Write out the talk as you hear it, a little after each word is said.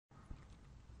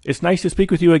It's nice to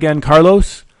speak with you again,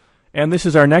 Carlos. And this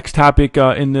is our next topic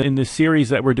in the series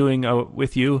that we're doing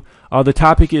with you. The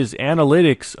topic is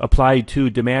analytics applied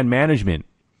to demand management.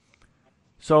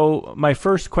 So my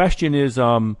first question is,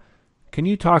 can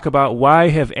you talk about why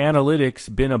have analytics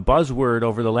been a buzzword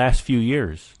over the last few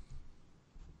years?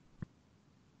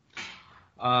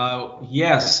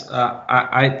 Yes,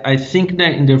 I think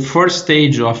that in the first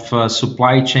stage of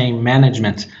supply chain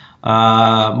management,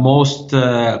 most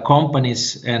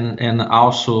companies and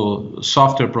also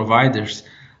software providers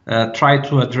try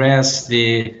to address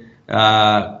the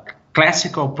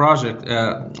classical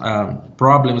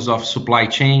problems of supply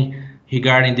chain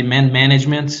regarding demand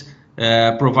management,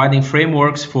 providing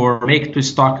frameworks for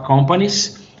make-to-stock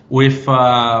companies with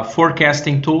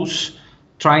forecasting tools,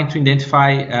 trying to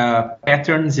identify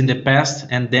patterns in the past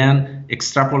and then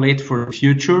extrapolate for the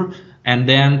future, and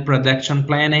then production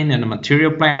planning and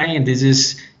material planning. And this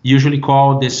is usually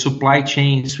called the supply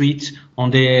chain suite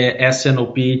on the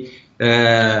S&OP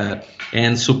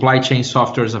and supply chain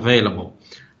softwares available.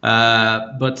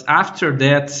 But after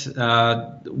that,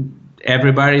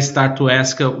 everybody start to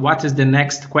ask, what is the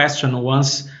next question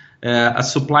once a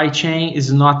supply chain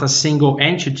is not a single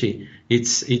entity?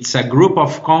 It's a group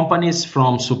of companies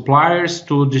from suppliers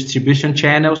to distribution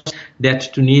channels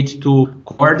that need to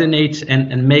coordinate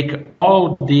and make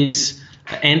all these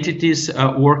entities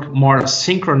work more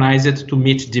synchronized to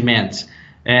meet demands.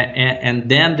 And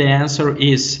then the answer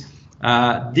is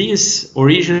this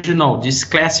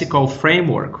classical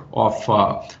framework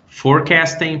of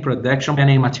forecasting, production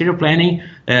planning, material planning,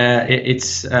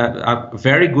 it's a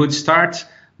very good start,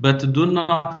 but do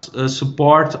not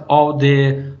support all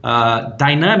the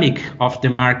dynamic of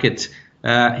the market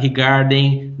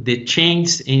regarding the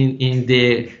change in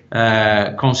the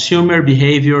consumer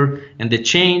behavior and the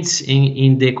change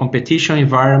in the competition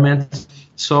environment.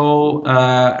 So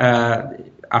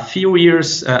a few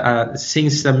years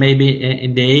since maybe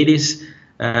in the 80s,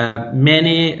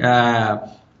 many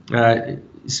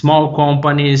small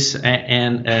companies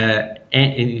and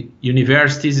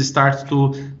universities start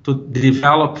to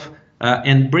develop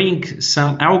and bring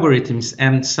some algorithms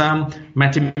and some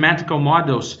mathematical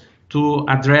models to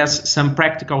address some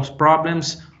practical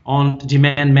problems on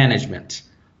demand management,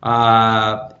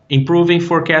 improving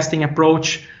forecasting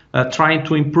approach, trying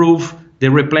to improve the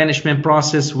replenishment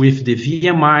process with the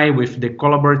VMI, with the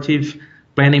collaborative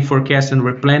planning, forecast, and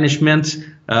replenishment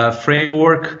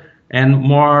framework, and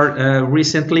more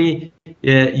recently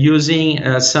using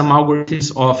some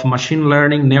algorithms of machine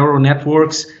learning, neural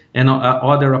networks, and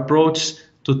other approaches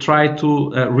to try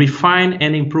to refine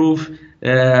and improve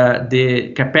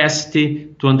the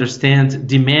capacity to understand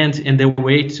demand and the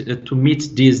way to meet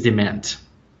this demand.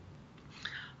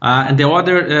 And the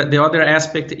other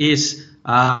aspect is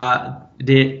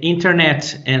the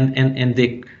internet and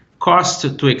the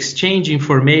cost to exchange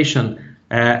information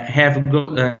have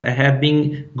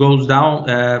been goes down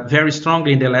very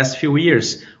strongly in the last few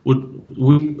years,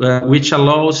 which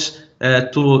allows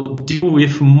to deal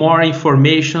with more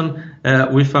information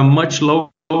with a much lower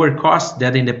cost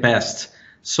than in the past.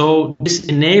 So this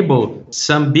enables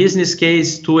some business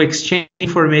case to exchange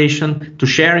information, to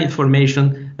share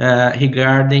information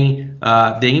regarding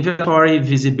the inventory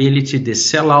visibility, the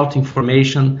sellout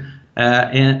information,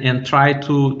 and try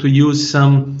to use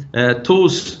some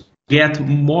tools to get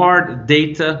more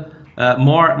data,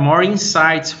 more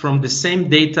insights from the same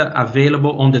data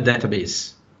available on the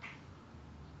database.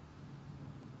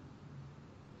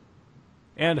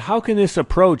 And how can this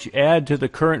approach add to the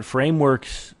current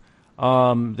frameworks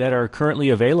that are currently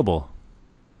available?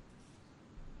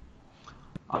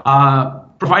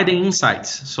 Providing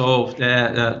insights. So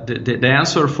the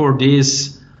answer for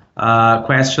these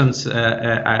questions,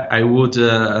 I would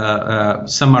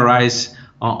summarize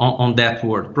on that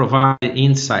word: provide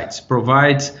insights,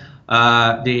 provide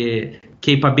the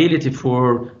capability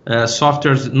for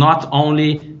softwares not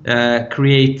only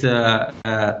create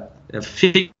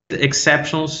fixed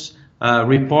exceptions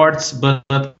reports,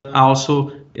 but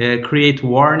also create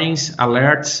warnings,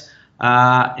 alerts,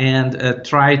 and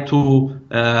try to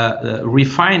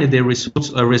refine the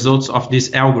results of these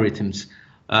algorithms.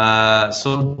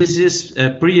 So this is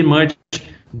pretty much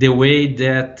the way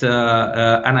that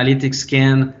analytics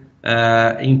can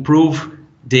improve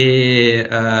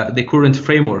the current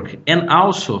framework, and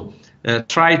also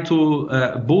try to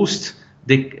boost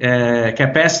the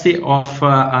capacity of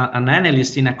an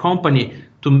analyst in a company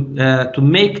to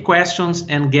make questions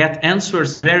and get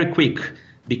answers very quick,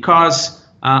 because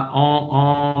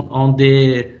on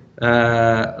the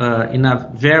in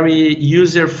a very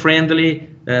user-friendly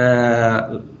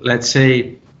let's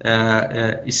say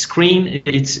screen.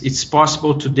 It's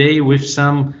possible today with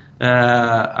some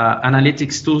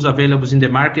analytics tools available in the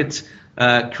market,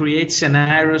 create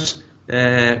scenarios,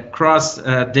 cross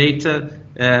data,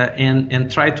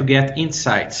 and try to get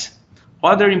insights.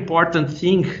 Other important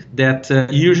thing that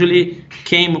usually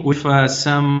came with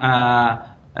some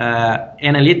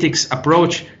analytics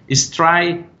approach is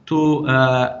try to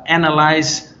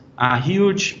analyze a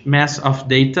huge mass of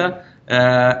data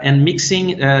and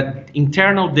mixing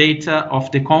internal data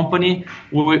of the company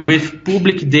with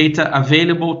public data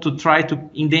available to try to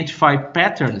identify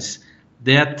patterns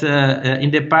that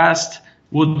in the past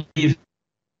would be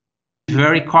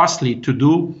very costly to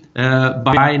do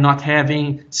by not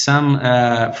having some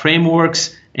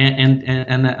frameworks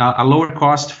and a lower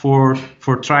cost for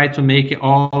try to make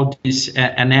all this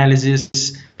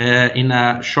analysis in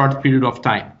a short period of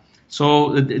time.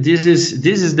 So this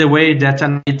is the way that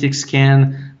analytics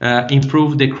can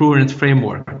improve the current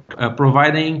framework,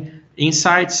 providing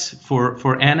insights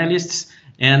for analysts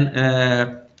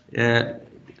and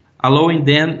allowing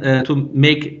them to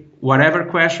make whatever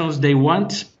questions they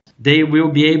want. They will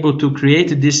be able to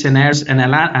create these scenarios and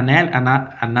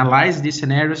analyze these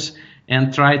scenarios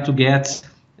and try to get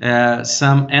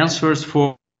some answers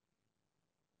for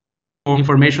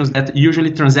information that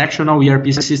usually transactional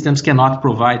ERP systems cannot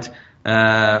provide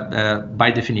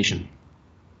by definition.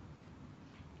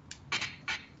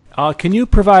 Can you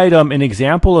provide an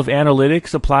example of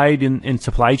analytics applied in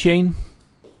supply chain?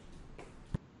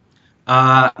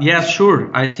 Yeah, sure.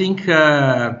 I think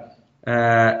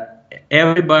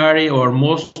everybody or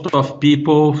most of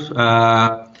people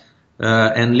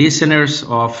and listeners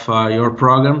of your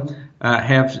program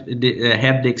have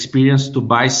the experience to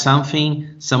buy some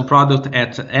product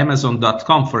at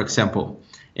Amazon.com, for example,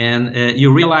 and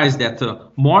you realize that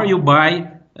more you buy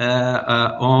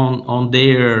on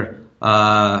their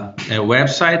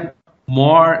website,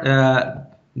 more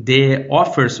the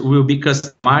offers will be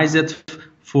customized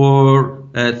for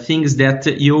things that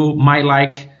you might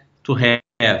like to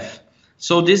have.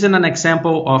 So this is an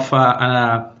example of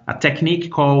a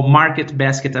technique called market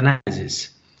basket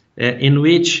analysis, in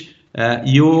which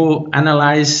you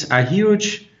analyze a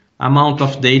huge amount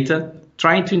of data,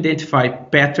 trying to identify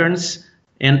patterns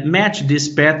and match these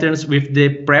patterns with the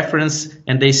preference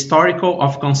and the historical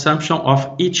of consumption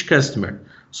of each customer.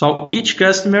 So each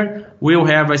customer will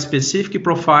have a specific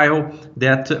profile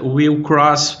that will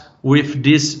cross with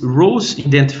these rules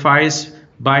identified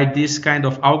by this kind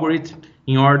of algorithm,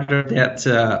 in order that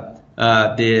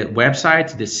the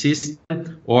website, the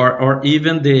system, or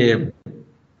even the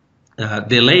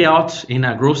layout in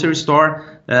a grocery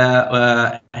store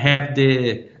have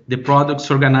the products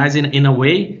organized in a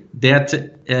way that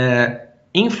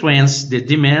influence the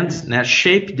demand,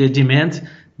 shape the demand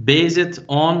based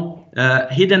on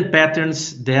hidden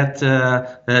patterns that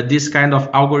this kind of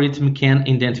algorithm can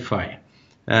identify.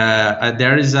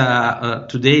 There is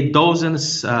today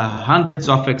dozens, hundreds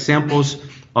of examples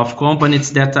of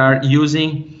companies that are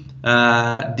using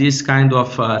this kind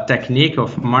of technique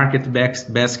of market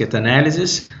basket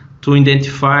analysis to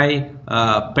identify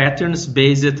patterns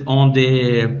based on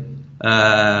the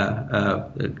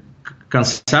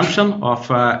consumption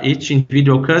of each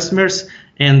individual customers,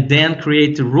 and then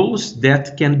create rules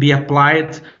that can be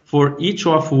applied for each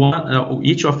of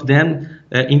them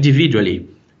individually.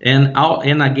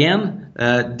 And again,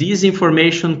 this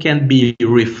information can be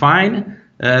refined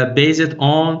based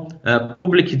on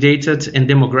public data and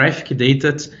demographic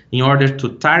data in order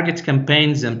to target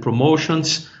campaigns and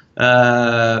promotions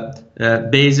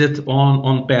based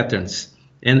on patterns.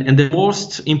 And the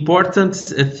most important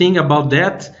thing about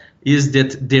that is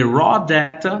that the raw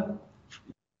data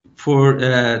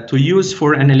to use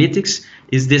for analytics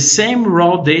is the same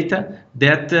raw data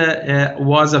that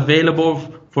was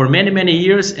available for many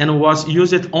years and was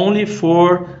used only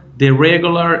for the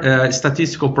regular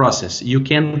statistical process. You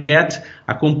can get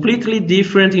a completely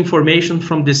different information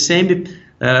from the same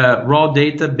raw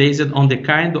data based on the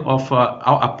kind of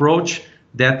approach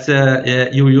that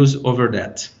you use over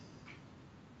that.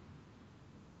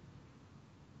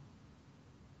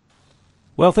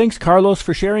 Well, thanks, Carlos,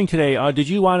 for sharing today. Did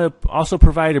you want to also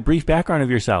provide a brief background of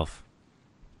yourself?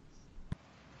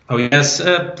 Oh, yes.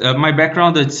 My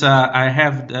background is I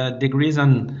have degrees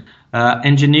on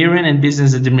engineering and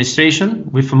business administration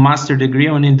with a master degree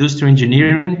on industrial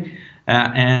engineering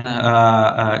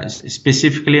and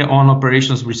specifically on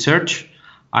operations research.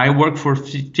 I worked for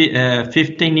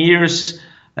 15 years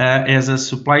as a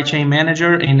supply chain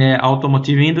manager in the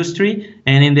automotive industry,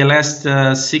 and in the last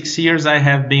 6 years I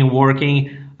have been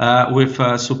working with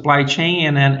supply chain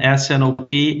and an S&OP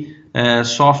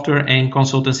software and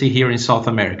consultancy here in South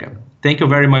America. Thank you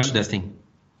very much, Dustin.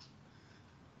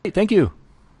 Thank you.